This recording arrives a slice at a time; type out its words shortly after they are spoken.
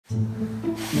Sorry.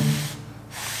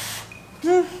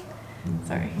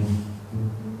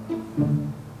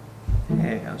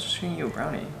 Hey, I was just treating you a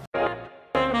brownie.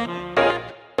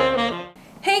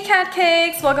 Hey cat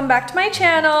cakes, welcome back to my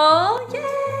channel.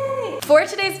 Yay! For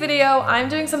today's video, I'm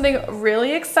doing something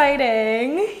really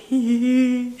exciting.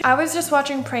 I was just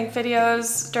watching prank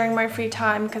videos during my free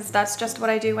time because that's just what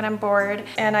I do when I'm bored.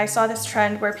 And I saw this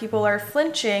trend where people are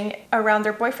flinching around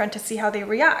their boyfriend to see how they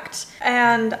react.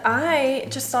 And I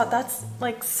just thought that's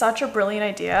like such a brilliant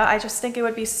idea. I just think it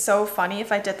would be so funny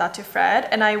if I did that to Fred,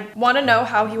 and I want to know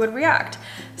how he would react.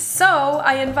 So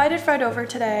I invited Fred over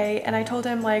today and I told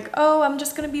him like, oh, I'm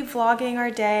just gonna be vlogging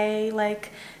our day,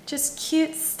 like just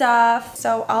cute stuff.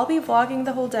 So I'll be vlogging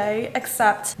the whole day,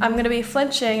 except I'm gonna be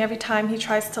flinching every time he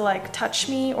tries to like touch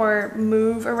me or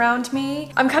move around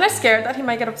me. I'm kind of scared that he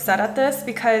might get upset at this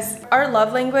because our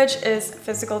love language is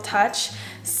physical touch.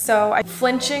 So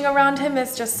flinching around him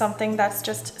is just something that's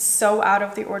just so out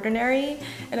of the ordinary.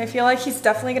 And I feel like he's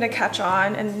definitely gonna catch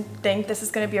on and think this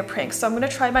is gonna be a prank. So I'm gonna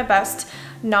try my best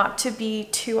not to be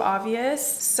too obvious.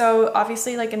 So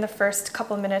obviously like in the first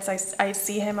couple of minutes I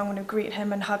see him, I'm gonna greet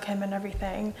him and hug him and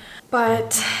everything.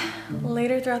 But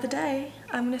later throughout the day,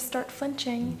 I'm gonna start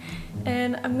flinching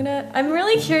and I'm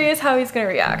really curious how he's gonna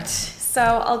react. So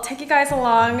I'll take you guys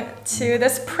along to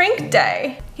this prank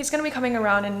day. He's gonna be coming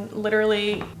around in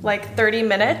literally like 30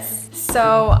 minutes.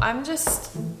 So I'm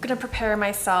just gonna prepare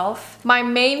myself. My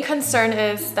main concern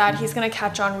is that he's gonna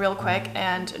catch on real quick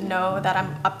and know that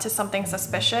I'm up to something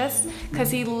suspicious because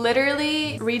he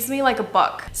literally reads me like a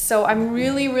book. So I'm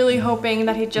really hoping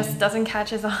that he just doesn't catch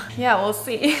his on. Yeah, we'll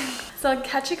see. So I'll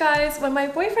catch you guys when my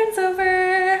boyfriend's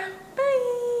over. Bye.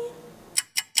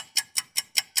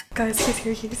 Guys, he's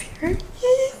here.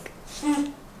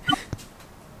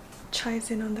 Tries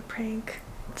in on the prank.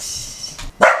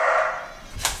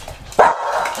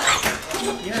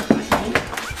 Yeah,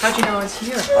 how'd you know I was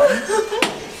here,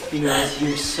 buddy? You know I was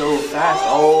here so fast.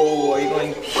 Oh, are you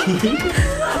going pee?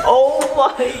 Oh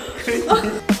my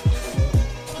goodness.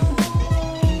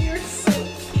 You're so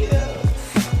cute.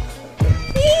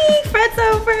 Yee, Fred's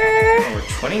over. Oh, we're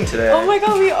twinning today. Oh my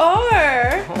god, we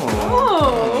are.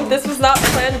 Oh. This was not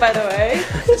planned, by the way.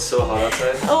 It's so hot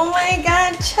outside. Oh my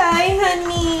god, chai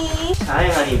honey. Hi,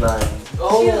 honey bun.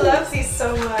 Oh. She loves you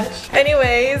so much.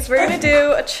 Anyways, we're gonna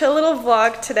do a chill little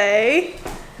vlog today.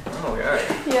 Oh, we are.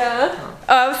 Yeah.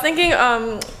 I was thinking,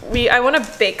 I want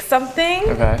to bake something.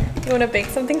 Okay. You want to bake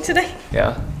something today?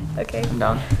 Yeah. Okay. I'm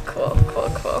down. Cool.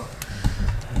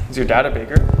 Is your dad a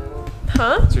baker?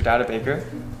 Huh? Is your dad a baker?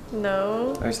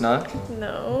 No. Oh, he's not?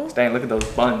 No. Dang, look at those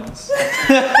buns.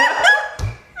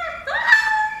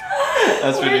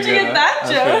 That's pretty Where'd you good. get that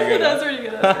joke? That's That's pretty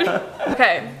good.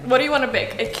 Okay, what do you want to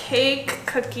bake? A cake,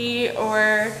 cookie,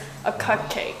 or a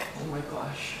cupcake? Oh my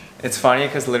gosh. It's funny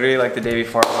because literally like the day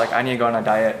before, I was like, I need to go on a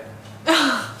diet.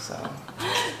 So.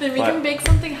 Then we can bake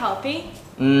something healthy.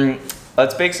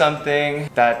 Let's bake something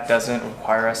that doesn't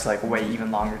require us like wait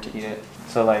even longer to eat it.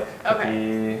 So like cookie.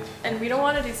 Okay. And we don't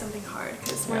want to do something hard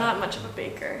because we're not much of a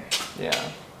baker. Yeah.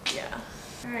 Yeah.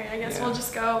 All right, I guess we'll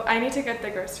just go. I need to get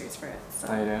the groceries for it. So.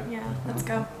 Oh, you do? Yeah, let's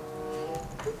go.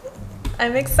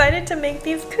 I'm excited to make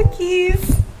these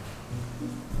cookies.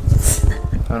 I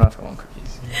don't know if I want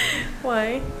cookies.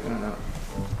 Why? I don't know.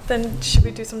 Then should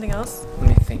we do something else? Let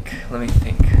me think.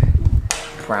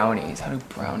 Brownies. How do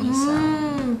brownies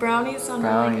sound? Brownies sound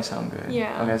Brownies sound good.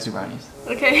 Yeah. Okay, let's do brownies.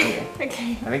 Okay.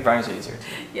 Okay. I think brownies are easier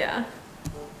too. Yeah.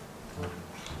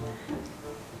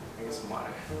 I get some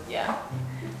water. Yeah.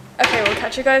 Okay, we'll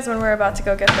catch you guys when we're about to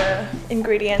go get the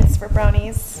ingredients for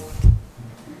brownies.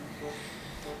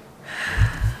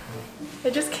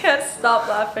 I just can't stop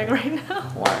laughing right now.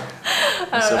 Why?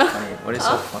 What's so funny? What is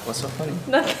what's so funny?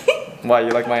 Nothing. Why,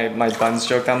 you like my buns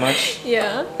joke that much?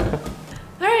 Yeah.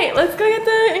 Alright, let's go get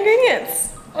the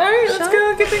ingredients. Alright, let's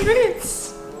go get the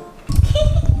ingredients.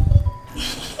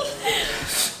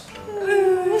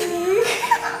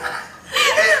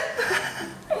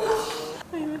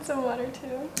 I need some water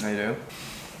too. Oh, you do?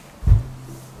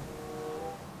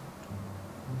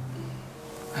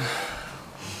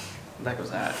 What the heck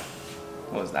was that?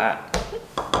 What was that?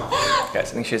 Guys,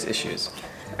 I think she has issues.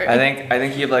 I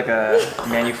think you have like a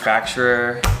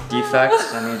manufacturer defect,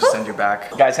 so I need to send you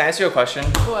back. Guys, can I ask you a question?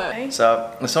 What?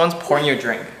 So, if someone's pouring you a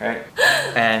drink, right?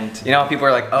 And you know how people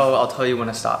are like, oh, I'll tell you when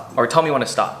to stop. Or tell me when to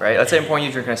stop, right? Let's say I'm pouring you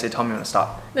a drink and I say, tell me when to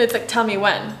stop. No, it's like, tell me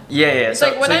when. Yeah. It's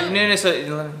like when I'm...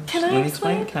 Can I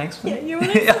explain? Can I explain? Yeah, you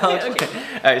want to explain? Okay.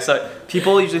 Alright, so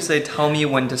people usually say, tell me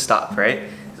when to stop, right?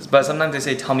 But sometimes they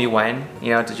say, tell me when,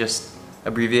 you know, to just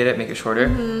abbreviate it, make it shorter.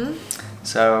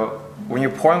 So when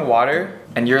you're pouring water,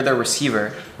 and you're the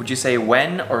receiver, would you say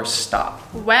when or stop?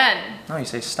 When. No, you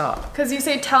say stop. Because you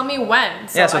say tell me when.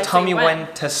 So yeah, so tell me when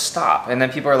to stop. And then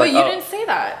people are like, but you didn't say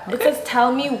that. Okay. It says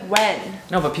tell me when.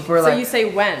 No, but people are like. So you say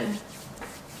when.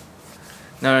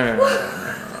 No.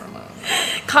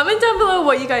 Comment down below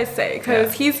what you guys say,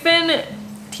 because he's been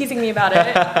teasing me about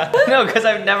it. No, because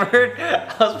I've never heard.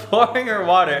 I was pouring her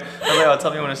water. I was like, oh,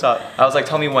 tell me when to stop. I was like,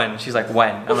 tell me when. She's like,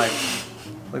 when. I'm like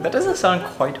that doesn't sound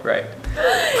quite right.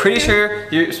 Pretty sure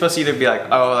you're supposed to either be like,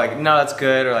 oh, like no, that's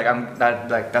good, or like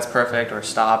that's perfect, or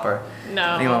stop, or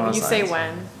no. You say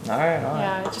when. All right.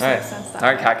 Yeah, it just makes sense that way.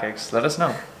 All right, way. catcakes. Let us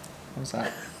know. What's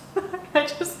that?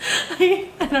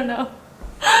 I don't know.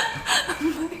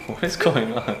 What is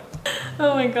going on?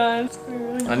 Oh my god.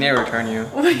 I need to return you.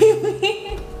 What do you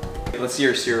mean? Let's see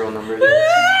your serial number.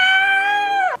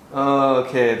 Oh,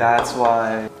 okay, that's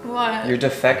why. What? You're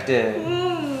defected.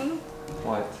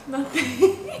 What?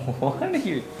 Nothing. What are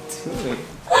you doing?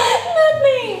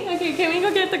 Nothing. Okay, can we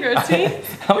go get the groceries?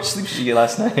 How much sleep did you get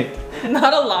last night?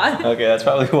 Not a lot. Okay, that's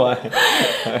probably why.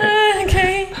 Right.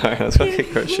 Okay. Alright, let's go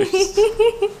get groceries.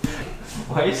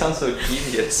 Why do you sound so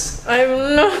devious?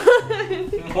 I'm not.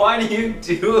 What are you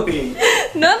doing?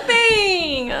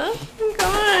 Nothing. Oh my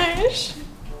gosh.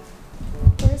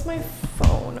 Where's my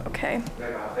phone? Okay.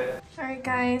 I got it. Alright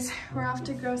guys, we're off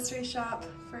to grocery shop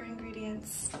for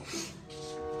ingredients.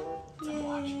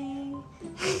 Yay.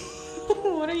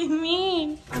 What do you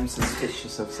mean? I'm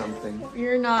suspicious of something.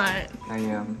 You're not. I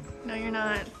am. No, you're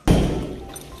not.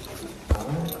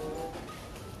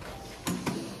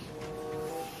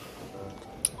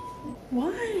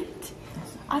 What?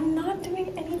 I'm not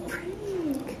doing any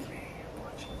prank.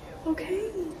 Okay.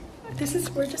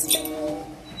 We're just saying.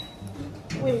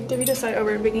 Wait, did we decide? Oh,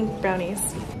 we're making brownies.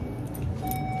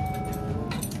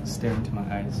 Stare into my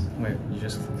eyes. Wait, you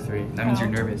just flipped 3. That means you're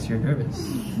nervous. You're nervous.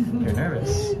 You're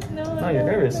nervous. No, you're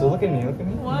nervous. So look at me. Look at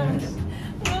me. What?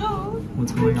 No.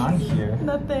 What's going on here?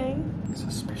 Nothing.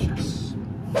 Suspicious.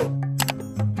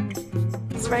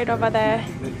 It's right over there.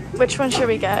 Which one should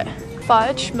we get?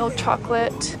 Fudge, milk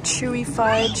chocolate, chewy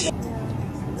fudge.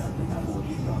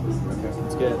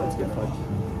 Let's get fudge.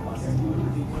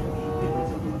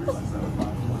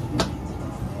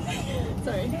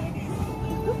 Sorry.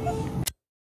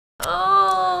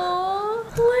 Oh,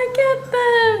 look at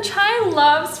them. Chai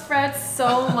loves Fred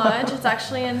so much. It's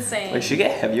actually insane. Wait, should you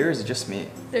get heavier or is it just me?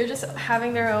 They're just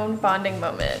having their own bonding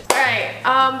moment. All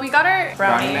right, we got our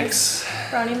brownie mix,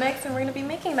 and we're gonna be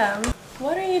making them.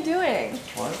 What are you doing?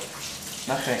 What?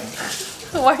 Nothing.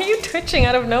 Why are you twitching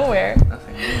out of nowhere?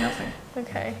 Nothing. Nothing.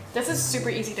 Okay. This is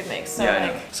super easy to make, so yeah,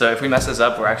 like. So if we mess this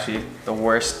up, we're actually the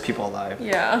worst people alive.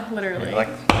 Yeah, literally. Like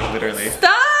literally.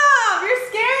 Stop! You're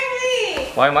scaring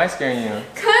me! Why am I scaring you?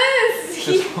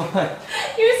 Cause what?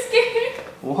 You're scared.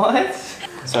 What?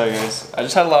 Sorry guys, I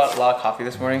just had a lot of coffee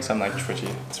this morning, so I'm like twitchy.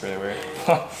 It's really weird.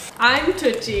 I'm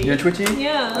twitchy. You're twitchy?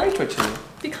 Yeah. Why are you twitchy?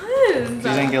 Because. You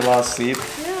didn't get a lot of sleep?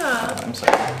 Yeah. Oh, I'm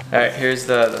sorry. Alright, here's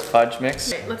the fudge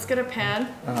mix. Wait, let's get a pan.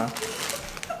 You're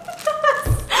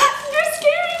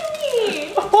scaring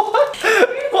me!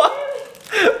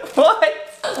 What?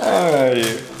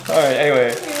 Alright,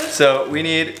 anyway. So we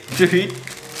need 3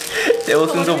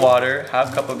 tablespoons of water,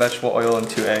 half cup of vegetable oil, and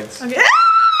 2 eggs. Okay.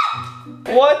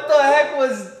 What the heck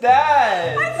was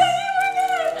that? I thought you were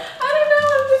gonna. I don't know,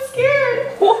 I'm just scared.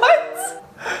 What?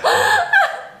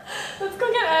 Let's go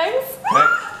get eggs.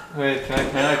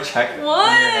 Can I like check? What?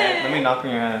 On your head? Let me knock on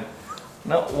your head.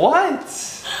 No, what?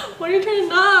 What are you trying to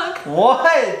knock?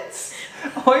 What?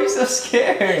 Why are you so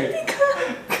scared?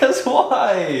 Because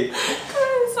why?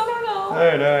 Because I don't know.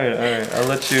 Alright.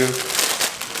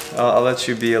 I'll let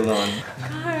you be alone.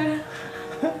 God.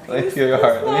 Let me feel your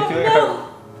heart. Let me feel your heart.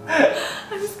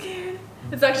 I'm scared.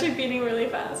 It's actually beating really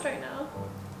fast right now.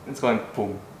 It's going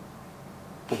boom.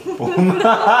 Boom, boom. Okay.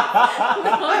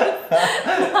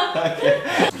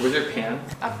 Where's your pan?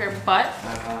 Up your butt.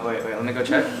 Wait, let me go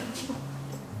check.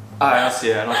 I don't see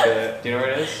it, I don't feel it. Do you know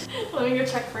where it is? Let me go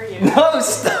check for you. No,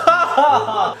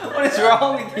 stop! What is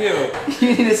wrong with you?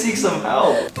 You need to seek some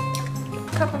help.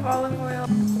 Cup of olive oil.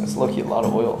 That's low-key a lot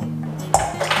of oil.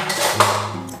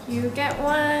 You get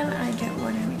one, I get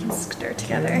one, and we can stir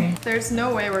together. There's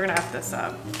no way we're gonna F this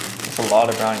up. That's a lot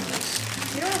of brownie mix.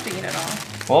 You don't have to eat it all.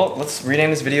 Well, let's rename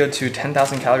this video to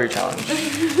 10,000 calorie challenge.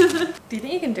 Do you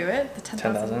think you can do it? The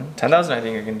 10,000? 10,000 I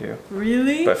think I can do.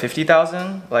 Really? But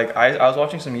 50,000? Like I was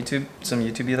watching some YouTube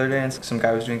the other day and some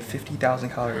guy was doing 50,000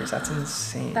 calories. That's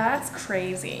insane. That's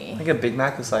crazy. I think a Big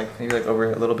Mac was like maybe like over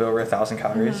a little bit over 1,000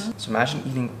 calories. So imagine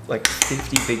eating like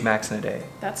 50 Big Macs in a day.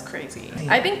 That's crazy.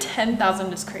 I think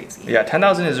 10,000 is crazy. Yeah,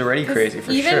 10,000 is already crazy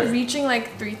for sure. Even reaching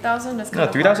like 3,000 is kind of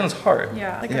No, 3,000 is hard.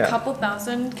 Yeah, like a couple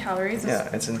thousand calories is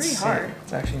it's pretty insane. hard.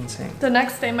 It's actually insane. The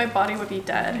next day my body would be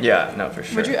dead. Yeah, no, for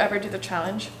sure. Would you ever do the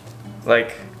challenge?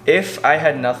 Like, if I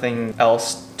had nothing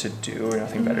else to do or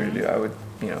nothing better to do, I would,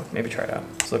 you know, maybe try it out.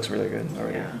 This looks really good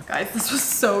already. Yeah. Guys, this was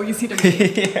so easy to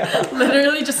make. Yeah.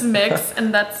 Literally just mix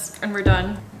and we're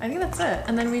done. I think that's it.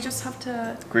 And then we just have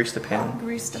to grease the pan.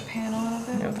 Grease the pan a little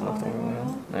bit. Yeah, with the leftover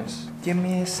oil. Nice. Give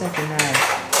me a second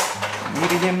now. Need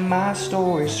to get my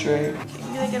story straight.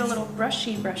 Maybe like get a little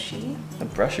brushy. A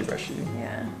brushy.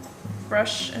 Yeah.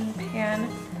 Brush and pan.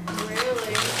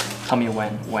 Really? Tell me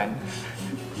when.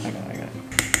 I got it.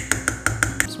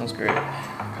 It smells great.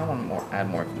 I kind of want to add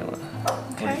more vanilla.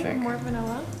 What do you think? More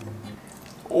vanilla.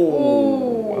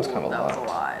 Oh, that was kind of a lot. That was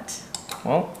a lot.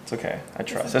 Well, it's okay. I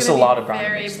trust. This is a lot of brownie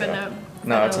mix.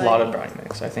 No, it's a lot of brownie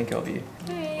mix. I think it'll be.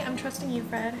 Hey, I'm trusting you,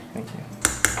 Fred. Thank you.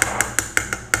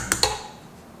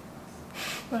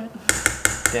 What?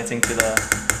 Dancing to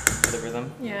the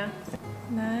rhythm. Yeah.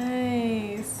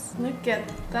 Nice. Look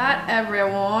at that,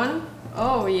 everyone.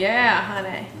 Oh yeah,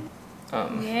 honey.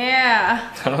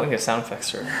 Yeah. I don't think the sound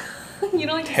effects are you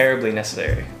don't like terribly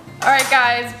necessary. All right,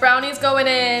 guys, brownies going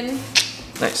in.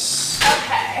 Nice.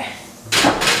 Okay.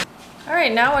 All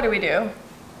right, now what do we do?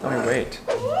 Oh, wait.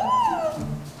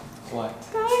 What?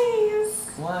 Guys.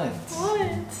 What?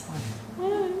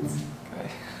 Okay.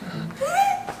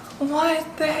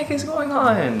 What the heck is going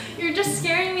on? You're just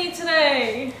scaring me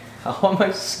today. How am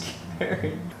I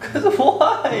scared? Because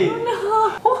why? Oh,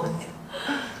 no. What?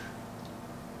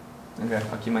 Okay,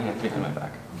 I'll keep my hands behind my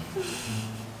back.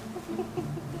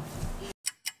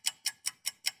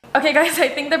 Okay, guys, I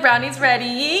think the brownie's ready.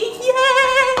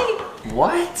 Yay!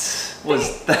 What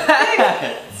was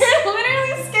that? You're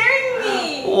literally scaring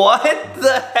me. What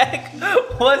the heck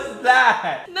was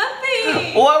that?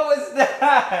 Nothing. What was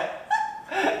that?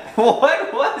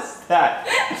 What was that?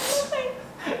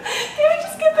 Can we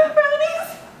just get the brownies?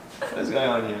 What's going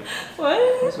on here?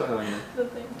 What? What's going on here?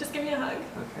 Nothing. Just give me a hug.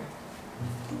 Okay.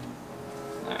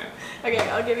 Alright. Okay,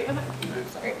 I'll give you a hug.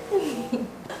 Sorry.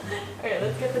 Alright,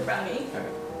 let's get the brownie.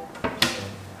 Alright.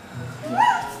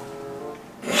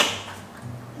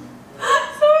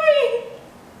 Sorry.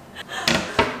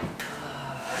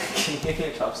 Can you give me a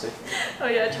chopstick? Oh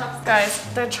yeah, chopstick.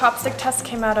 Guys, the chopstick test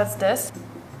came out as this.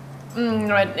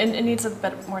 No, it needs a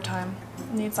bit more time.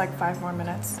 It needs like 5 more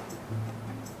minutes.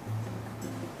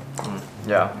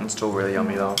 Yeah, it's still really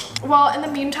yummy though. Well, in the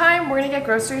meantime, we're gonna get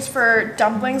groceries for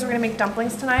dumplings. We're gonna make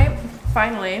dumplings tonight.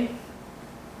 Finally.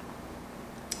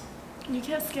 You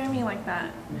can't scare me like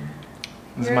that.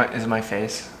 Is it my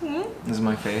face? Hmm? This is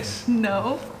my face?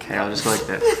 No. Okay, I'll just go like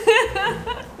this.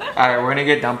 Alright, we're gonna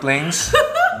get dumplings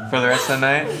for the rest of the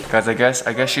night. Guys, I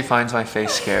guess she finds my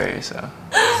face scary, so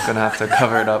I'm gonna have to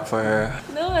cover it up for her.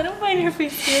 No, I don't find your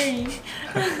face scary.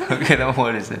 Okay, then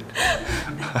what is it?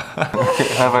 Okay,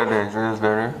 how about this? Is this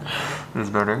better? This is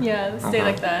better? Yeah, stay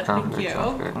like that. Thank you.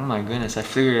 Oh my goodness, I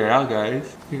figured it out,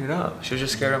 guys. Figured it out. She was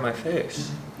just scared of my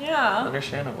face. Yeah.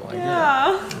 Understandable. I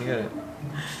get it.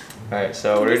 Alright,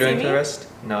 so what are we doing for the rest?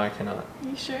 No, I cannot.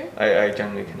 You sure? I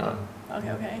generally cannot.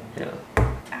 Okay. Yeah.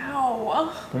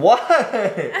 Ow. What?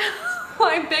 Ow,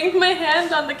 I banged my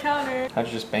hand on the counter. How'd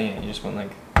you just bang it? You just went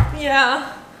like...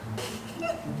 Yeah.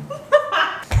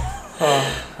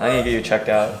 Oh, I need to get you checked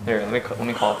out. Here, let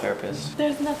me call a therapist.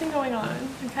 There's nothing going on,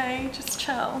 okay? Just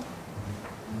chill.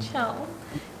 Chill.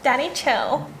 Daddy,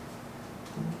 chill.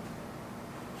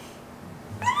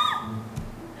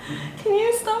 Can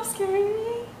you stop scaring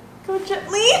me? Go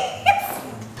gently.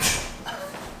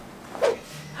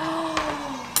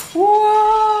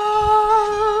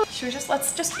 Whoa! Should we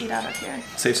let's just eat out of here.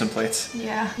 Save some plates.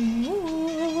 Yeah.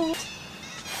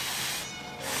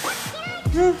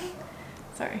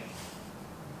 Sorry.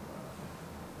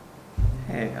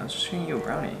 Hey, I was just feeding you a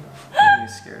brownie. What are you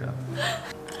scared of?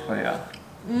 Oh yeah.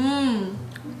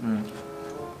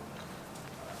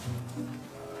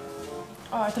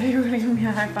 Oh, I thought you were gonna give me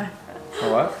a high five. For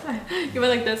what? You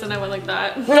went like this and I went like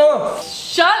that. No!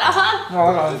 Shut up!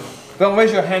 No, don't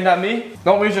raise your hand at me.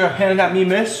 Don't raise your hand at me,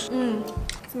 miss.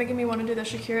 It's making me want to do the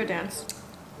Shakira dance.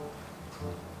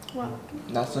 What?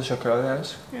 That's the Shakira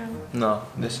dance? Yeah. No,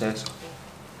 this is.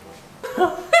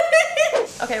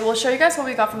 Okay, we'll show you guys what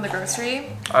we got from the grocery.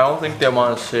 I don't think they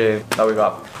want to see that we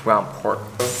got ground pork.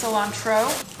 Cilantro.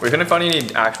 We couldn't find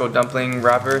any actual dumpling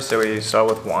wrappers, so we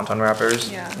started with wonton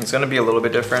wrappers. Yeah. It's gonna be a little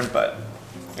bit different, but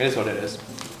it is what it is.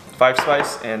 5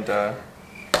 spice and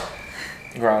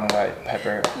ground white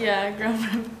pepper. Yeah, ground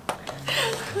pepper.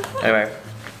 Anyway.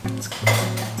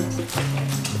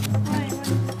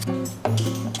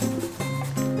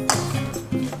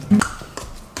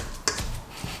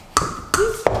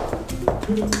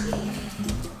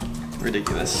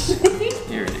 Ridiculous.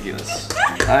 You're ridiculous.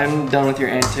 I'm done with your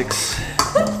antics.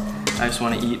 I just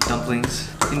want to eat dumplings.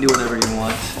 You can do whatever you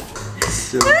want.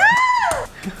 So.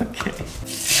 Okay.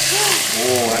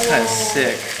 Oh, that's kind of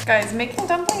sick. Guys, making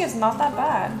dumpling is not that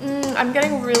bad. I'm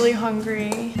getting really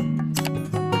hungry.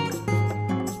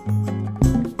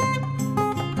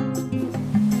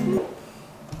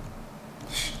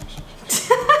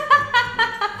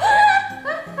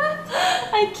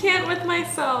 I can't with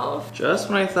myself. Just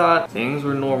when I thought things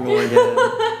were normal again,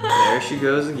 there she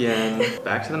goes again.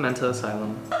 Back to the mental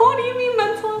asylum. What do you mean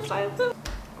mental asylum? Oh,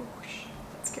 shit.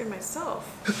 I scared myself.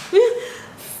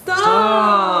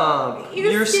 Stop!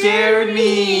 You scared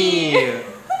me!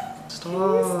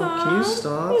 Stop. Can you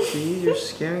stop? Please, you're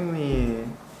scaring me.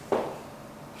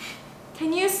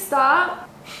 Can you stop?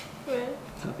 What?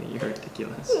 Nothing, you're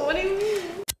ridiculous. What do you mean?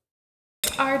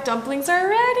 Our dumplings are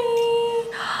ready.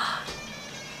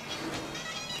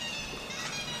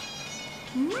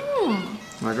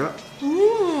 Margaret?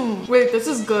 Wait, this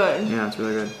is good. Yeah, it's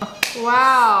really good.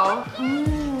 Wow.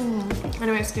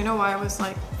 Anyways, do you know why I was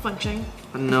like flinching?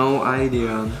 No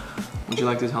idea. Would you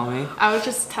like to tell me? I was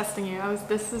just testing you.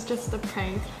 This is just a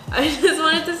prank. I just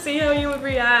wanted to see how you would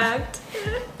react.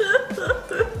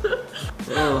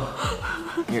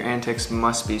 Your antics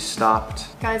must be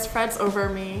stopped. Guys, Fred's over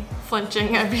me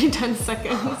flinching every 10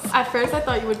 seconds. At first, I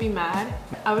thought you would be mad.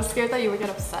 I was scared that you would get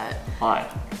upset. Why?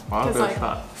 Why would Like,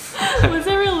 I was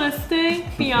it realistic?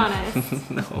 Be honest.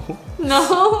 No.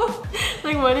 No?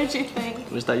 Like, what did you think?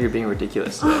 I just thought you were being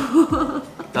ridiculous today.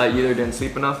 Thought you either didn't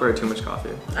sleep enough or had too much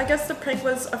coffee. I guess the prank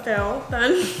was a fail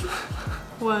then.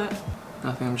 What?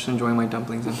 Nothing, I'm just enjoying my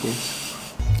dumplings in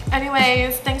peace.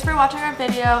 Anyways, thanks for watching our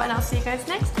video and I'll see you guys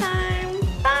next time.